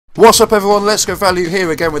What's up everyone, Let's Go Value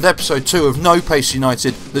here again with episode 2 of No Pace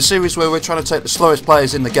United, the series where we're trying to take the slowest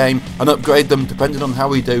players in the game and upgrade them depending on how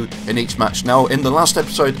we do in each match. Now in the last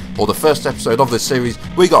episode, or the first episode of this series,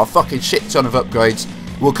 we got a fucking shit ton of upgrades.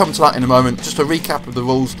 We'll come to that in a moment. Just a recap of the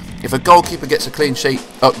rules: if a goalkeeper gets a clean sheet,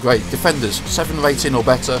 upgrade. Defenders, 7 rating or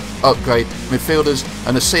better, upgrade. Midfielders,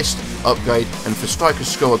 an assist, upgrade. And if the strikers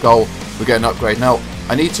score a goal, we get an upgrade. Now,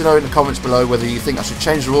 I need to know in the comments below whether you think I should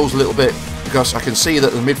change the rules a little bit, because I can see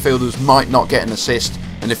that the midfielders might not get an assist,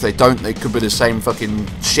 and if they don't, they could be the same fucking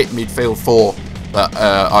shit midfield 4 that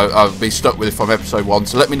I'll be stuck with from episode 1.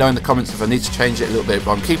 So let me know in the comments if I need to change it a little bit,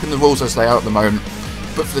 but I'm keeping the rules as they are at the moment.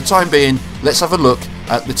 But for the time being, let's have a look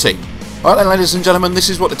at the team. Alright then, ladies and gentlemen, this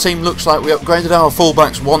is what the team looks like. We upgraded our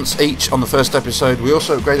fullbacks once each on the first episode. We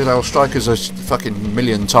also upgraded our strikers a fucking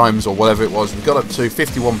million times, or whatever it was. We got up to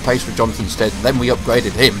 51 pace with Jonathan Stead, then we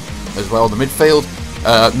upgraded him as well. The midfield,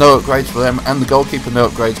 no upgrades for them, and the goalkeeper, no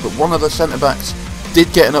upgrades. But one of the centre-backs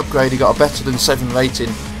did get an upgrade. He got a better than 7 rating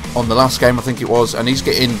on the last game, I think it was, and he's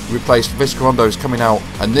getting replaced. Viscarondo is coming out,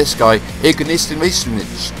 and this guy, Ignistin,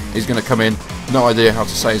 is going to come in. No idea how to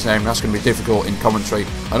say his name, that's going to be difficult in commentary.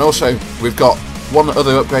 And also, we've got one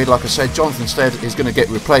other upgrade, like I said. Jonathan Stead is going to get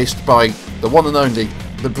replaced by the one and only,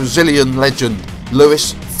 the Brazilian legend,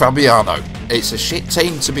 Luis Fabiano. It's a shit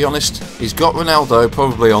team, to be honest. He's got Ronaldo,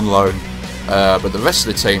 probably on loan, but the rest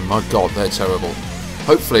of the team, my god, they're terrible.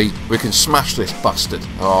 Hopefully, we can smash this bastard.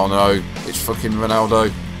 Oh no, it's fucking Ronaldo.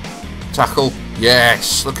 Tackle,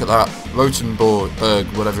 yes, look at that.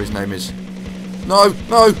 Rotenberg, whatever his name is. No,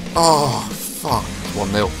 no, oh, fuck,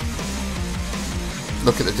 1-0.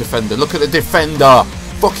 Look at the defender, look at the defender.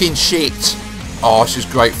 Fucking shit. Oh, this is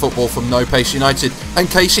great football from No Pace United. And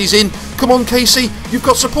Casey's in. Come on, Casey, you've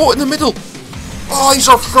got support in the middle. Oh, he's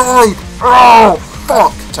offside. Oh,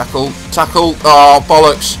 fuck. Tackle, tackle, oh,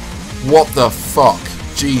 bollocks. What the fuck?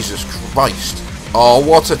 Jesus Christ. Oh,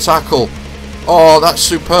 what a tackle. Oh, that's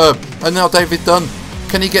superb. And now David Dunn.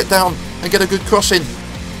 Can he get down and get a good cross in?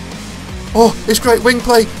 Oh, it's great wing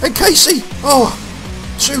play. And Casey. Oh,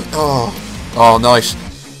 shoot. Oh, oh, nice.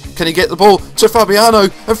 Can he get the ball to Fabiano?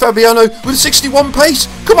 And Fabiano with 61 pace.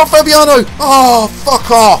 Come on, Fabiano. Oh, fuck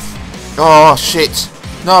off. Oh, shit.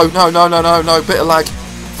 No, no, no, no, no, no. Bit of lag.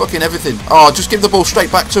 Fucking everything. Oh, just give the ball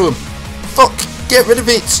straight back to him. Fuck. Get rid of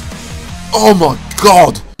it. Oh, my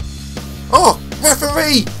God. Oh,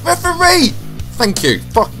 referee. Referee. Thank you.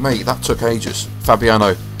 Fuck me. That took ages.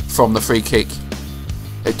 Fabiano from the free kick.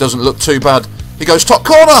 It doesn't look too bad. He goes top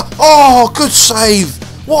corner. Oh, good save.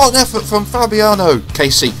 What an effort from Fabiano.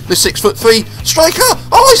 Casey, the 6'3" striker.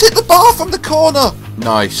 Oh, he's hit the bar from the corner.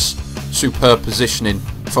 Nice. Superb positioning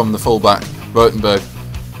from the fullback. Rotenberg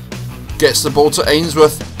gets the ball to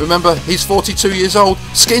Ainsworth. Remember, he's 42 years old.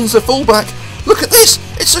 Skins the fullback. Look at this.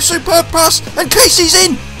 It's a superb pass. And Casey's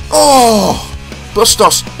in. Oh,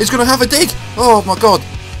 Bustos is going to have a dig. Oh, my God.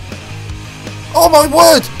 Oh, my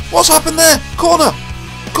word. What's happened there? Corner.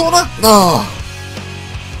 Corner. No.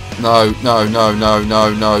 No, no, no, no,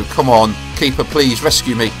 no, no. Come on. Keeper, please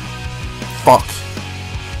rescue me. Fuck.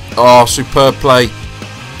 Oh, superb play.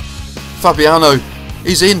 Fabiano.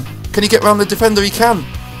 He's in. Can he get round the defender? He can.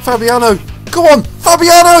 Fabiano. Go on.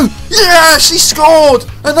 Fabiano. Yes, he scored.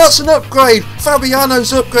 And that's an upgrade.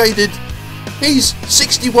 Fabiano's upgraded. He's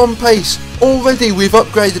 61 pace. Already we've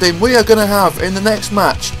upgraded him. We are going to have, in the next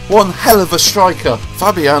match, one hell of a striker.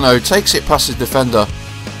 Fabiano takes it past the defender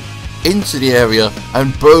into the area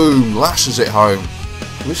and boom, lashes it home.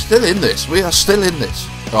 We're still in this. We are still in this.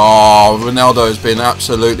 Oh, Ronaldo has been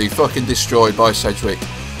absolutely fucking destroyed by Sedgwick.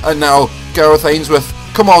 And now Gareth Ainsworth.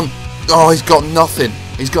 Come on. Oh, he's got nothing.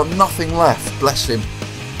 He's got nothing left. Bless him.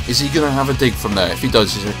 Is he going to have a dig from there? If he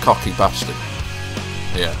does, he's a cocky bastard.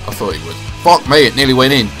 Yeah, I thought he would. Fuck me, it nearly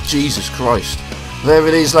went in. Jesus Christ. There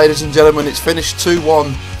it is, ladies and gentlemen. It's finished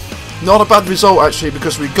 2-1. Not a bad result, actually,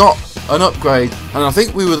 because we got an upgrade, and I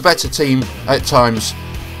think we were the better team at times.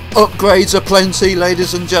 Upgrades are plenty,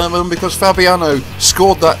 ladies and gentlemen, because Fabiano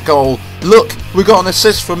scored that goal. Look, we got an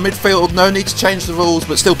assist from midfield. No need to change the rules,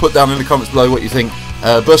 but still put down in the comments below what you think.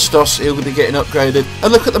 Bustos, he'll be getting upgraded.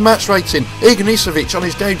 And look at the match rating. Ignistin on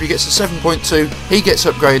his debut gets a 7.2. He gets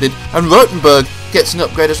upgraded. And Rotenberg gets an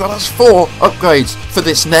upgrade as well. That's 4 upgrades for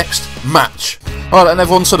this next match. Alright, and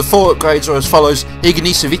everyone, so the 4 upgrades are as follows.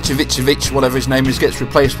 Ignistin, whatever his name is, gets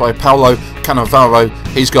replaced by Paulo Cannavaro.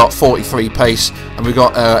 He's got 43 pace. And we've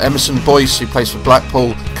got Emerson Boyce, who plays for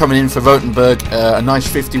Blackpool, coming in for Rotenberg. A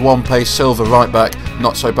nice 51 pace silver right back.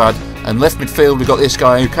 Not so bad. And left midfield, we've got this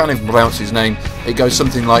guy who can't even pronounce his name. It goes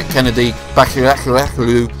something like Kennedy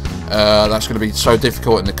Bakirakalu. That's going to be so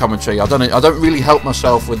difficult in the commentary. I don't really help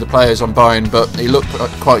myself with the players I'm buying, but he looked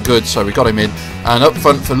quite good, so we got him in. And up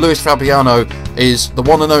front for Luis Fabiano is the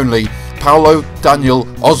one and only Paulo Daniel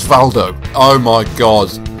Osvaldo. Oh my god.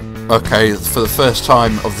 Okay, for the first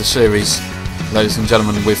time of the series, ladies and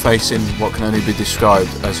gentlemen, we're facing what can only be described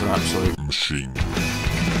as an absolute machine.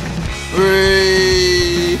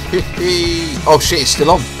 Oh shit, it's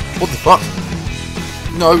still on. What the fuck?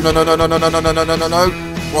 No.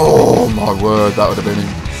 Oh my word, that would have been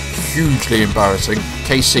hugely embarrassing.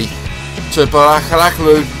 Casey to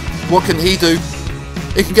Barakalakalu. What can he do?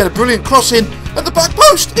 He can get a brilliant cross in at the back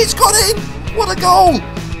post. It's got in. What a goal!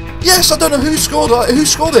 Yes, I don't know who scored it. Who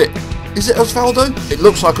scored it? Is it Osvaldo? It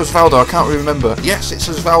looks like Osvaldo. I can't remember. Yes, it's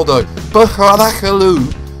Osvaldo.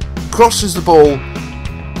 Barakalakalu crosses the ball.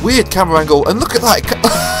 Weird camera angle, and look at that.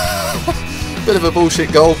 Bit of a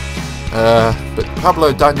bullshit goal. But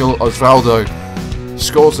Pablo Daniel Osvaldo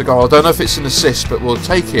scores the goal. I don't know if it's an assist, but we'll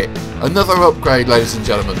take it. Another upgrade, ladies and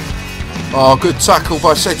gentlemen. Oh, good tackle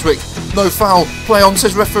by Sedgwick. No foul. Play on,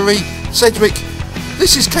 says referee. Sedgwick.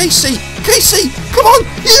 This is Casey. Casey, come on.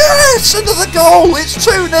 Yes, another goal. It's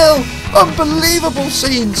 2-0. Unbelievable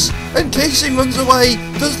scenes. And Casey runs away,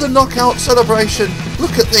 does the knockout celebration.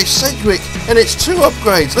 Look at this, Sedgwick. And it's 2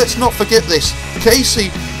 upgrades. Let's not forget this. Casey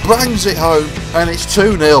bangs it home, and it's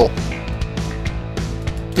 2-0.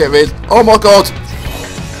 Get rid. Oh my god.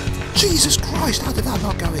 Jesus Christ, how did that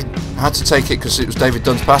not go in? I had to take it because it was David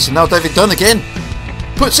Dunn's pass, and now David Dunn again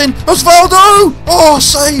puts in Osvaldo. Oh,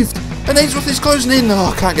 saved. And Ainsworth is closing in.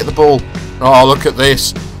 Oh, I can't get the ball. Oh, look at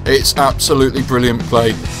this. It's absolutely brilliant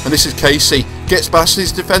play. And this is Casey. Gets past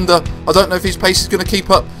his defender. I don't know if his pace is going to keep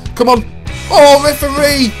up. Come on. Oh,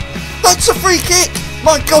 referee. That's a free kick.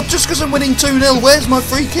 My God, just because I'm winning 2-0, where's my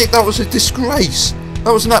free kick? That was a disgrace.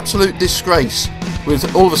 That was an absolute disgrace.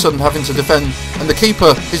 With all of a sudden having to defend. And the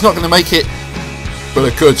keeper is not going to make it. But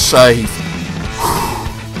a good save.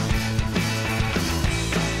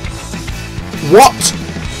 What?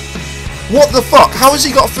 What the fuck? How has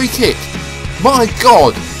he got a free kick? My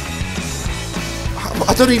God.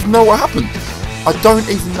 I don't even know what happened. I don't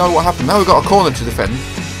even know what happened. Now we've got a corner to defend.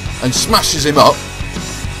 And smashes him up.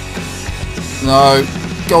 No.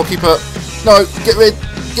 Goalkeeper. No. Get rid.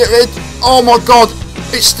 Get rid. Oh my God.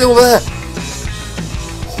 It's still there.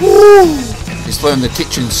 Woo. He's throwing the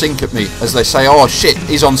kitchen sink at me as they say, oh shit,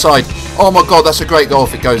 he's onside. Oh my God, that's a great goal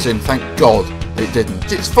if it goes in. Thank God it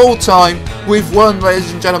didn't. It's full time. We've won,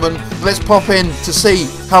 ladies and gentlemen. Let's pop in to see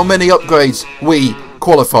how many upgrades we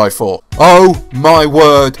qualify for. Oh my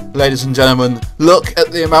word, ladies and gentlemen. Look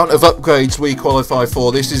at the amount of upgrades we qualify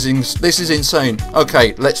for. This is insane.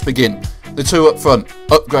 Okay, let's begin. The 2 up front,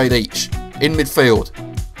 upgrade each. In midfield,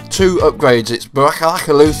 2 upgrades. It's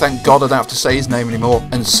Barakalakalu, thank God I don't have to say his name anymore.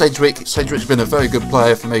 And Sedgwick. Sedgwick's been a very good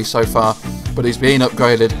player for me so far, but he's been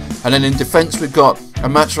upgraded. And then in defence we've got a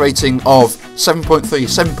match rating of 7.3,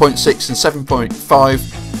 7.6 and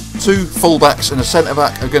 7.5. 2 fullbacks and a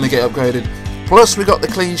centre-back are going to get upgraded. Plus we got the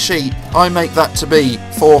clean sheet. I make that to be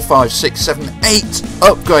 4, 5, 6, 7, 8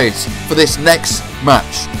 upgrades for this next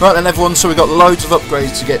match. Right then everyone, so we got loads of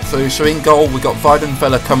upgrades to get through. So in goal we got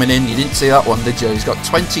Weidenfeller coming in. You didn't see that one, did you? He's got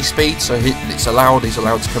 20 speed, so it's allowed. He's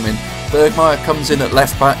allowed to come in. Bergmeyer comes in at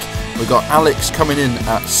left back. We've got Alex coming in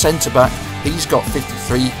at centre back. He's got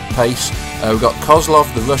 53 pace. We've got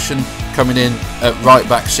Kozlov, the Russian, coming in at right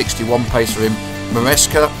back, 61 pace for him.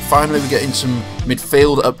 Maresca, finally we're getting some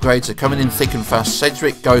midfield upgrades. Are coming in thick and fast.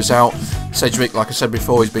 Sedgwick goes out. Sedgwick, like I said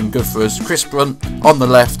before, he's been good for us. Chris Brunt on the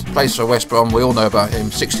left, plays for West Brom. We all know about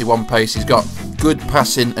him. 61 pace. He's got good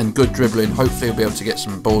passing and good dribbling. Hopefully he'll be able to get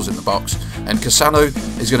some balls in the box. And Cassano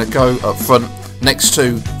is going to go up front next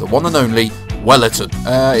to the one and only Wellerton.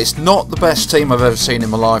 It's not the best team I've ever seen in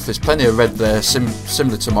my life. There's plenty of red there,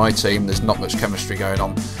 similar to my team. There's not much chemistry going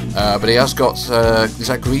on. But he has got, is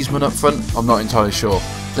that Griezmann up front? I'm not entirely sure.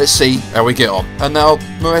 Let's see how we get on. And now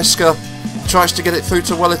Maresca tries to get it through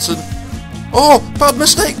to Wellerton. Oh, bad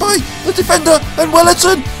mistake by the defender, and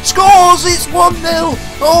Wellerton scores. It's 1-0.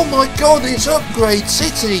 Oh my God, it's upgrade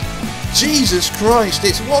city. Jesus Christ,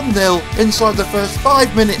 it's 1-0 inside the first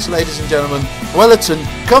 5 minutes, ladies and gentlemen. Wellerton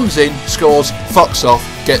comes in, scores, fucks off,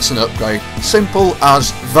 gets an upgrade. Simple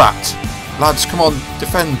as that. Lads, come on,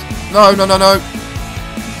 defend. No.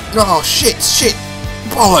 Oh, shit.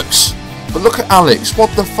 Bollocks. But look at Alex.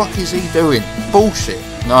 What the fuck is he doing? Bullshit.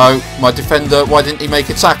 No, my defender, why didn't he make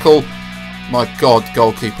a tackle? My God,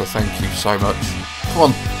 goalkeeper, thank you so much. Come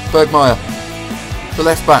on, Bergmeyer. The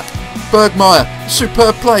left back. Bergmeyer.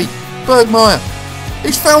 Superb play. Bergmeyer.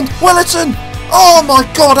 He's found Wellerton. Oh my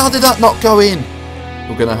God, how did that not go in?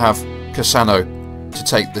 We're going to have Cassano to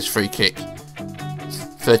take this free kick.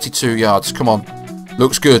 32 yards. Come on.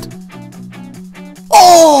 Looks good.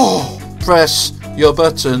 Oh! Press your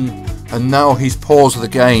button. And now he's paused the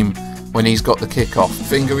game when he's got the kickoff.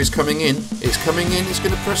 Finger is coming in. It's coming in. He's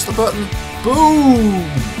going to press the button. Boom!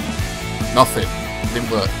 Nothing.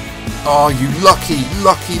 Didn't work. Oh, you lucky,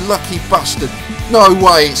 lucky, lucky bastard. No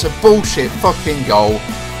way. It's a bullshit fucking goal.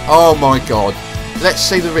 Oh my god. Let's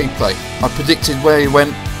see the replay. I predicted where he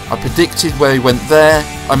went. I predicted where he went there.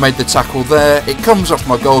 I made the tackle there. It comes off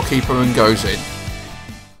my goalkeeper and goes in.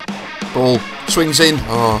 Ball swings in.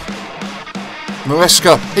 Oh.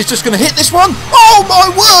 Maresca is just going to hit this one. Oh my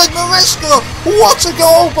word, Maresca! What a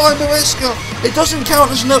goal by Maresca! It doesn't count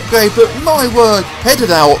as an upgrade, but my word, headed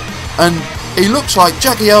out, and he looks like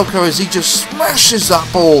Jagielka as he just smashes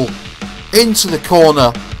that ball into the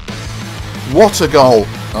corner. What a goal!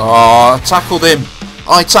 Oh, I tackled him.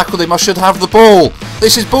 I tackled him. I should have the ball.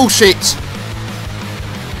 This is bullshit.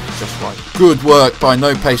 Just right. Good work by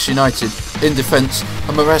No Pace United in defence,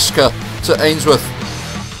 and Maresca to Ainsworth.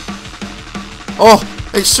 Oh,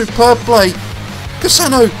 it's superb play.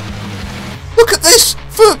 Cassano. Look at this.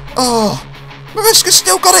 Oh, Maresca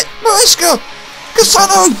still got it. Maresca.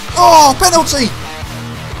 Cassano. Oh, penalty.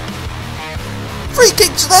 Free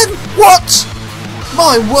kick to them. What?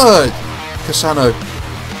 My word. Cassano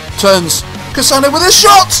turns. Cassano with a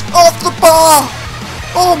shot off the bar.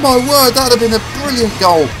 Oh my word, that would have been a brilliant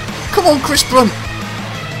goal. Come on, Chris Brunt.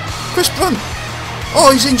 Chris Brunt. Oh,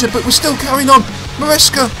 he's injured, but we're still carrying on.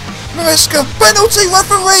 Maresca. Maresca. Penalty,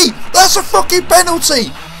 referee. That's a fucking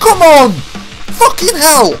penalty. Come on. Fucking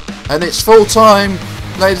hell. And it's full time,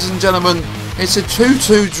 ladies and gentlemen. It's a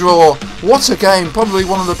 2-2 draw. What a game. Probably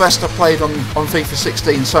one of the best I've played on FIFA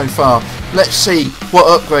 16 so far. Let's see what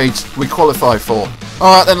upgrades we qualify for.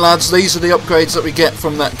 Alright then lads, these are the upgrades that we get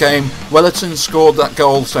from that game. Wellington scored that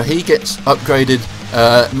goal, so he gets upgraded.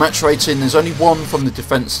 Match rating, there's only one from the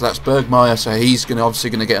defence, so that's Bergmeyer, so he's obviously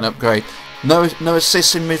going to get an upgrade. No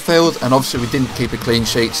assists in midfield, and obviously we didn't keep a clean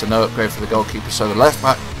sheet, so no upgrade for the goalkeeper. So the left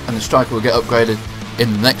back and the striker will get upgraded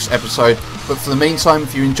in the next episode. But for the meantime,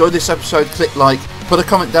 if you enjoyed this episode, click like, put a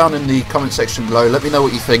comment down in the comment section below. Let me know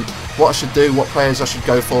what you think, what I should do, what players I should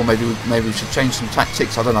go for. Maybe we should change some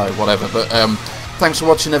tactics. I don't know, whatever. But thanks for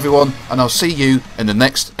watching, everyone, and I'll see you in the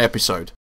next episode.